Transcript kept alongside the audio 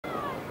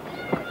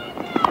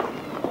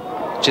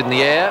Pitch in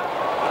the air,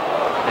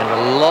 and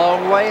a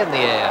long way in the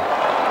air.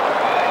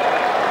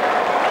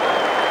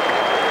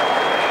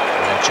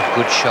 And that's a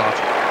good shot.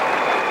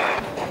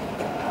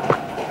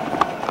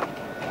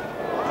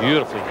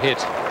 Beautifully hit.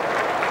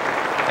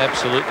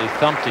 Absolutely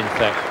thumped, in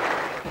fact.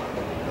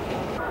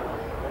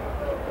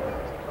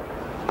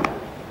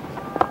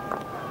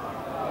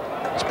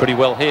 It's pretty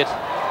well hit.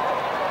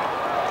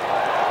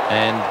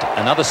 And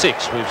another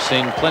six. We've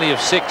seen plenty of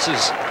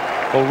sixes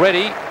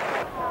already.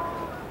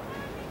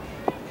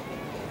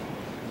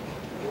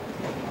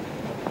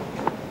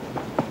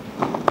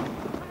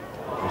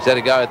 He's had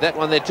a go at that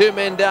one. There are two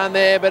men down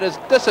there, but it's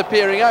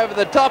disappearing over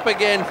the top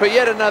again for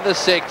yet another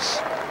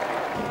six.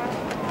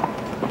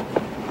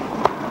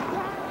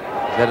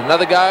 He's had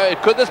another go.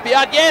 Could this be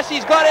out? Yes,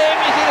 he's got him.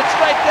 He's hit it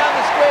straight down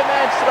the square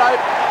man's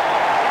throat.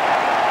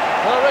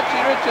 Well,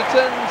 Richie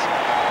Richardson's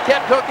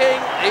kept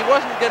hooking. He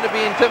wasn't going to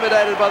be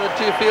intimidated by the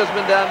two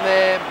fieldsmen down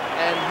there,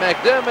 and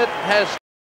McDermott has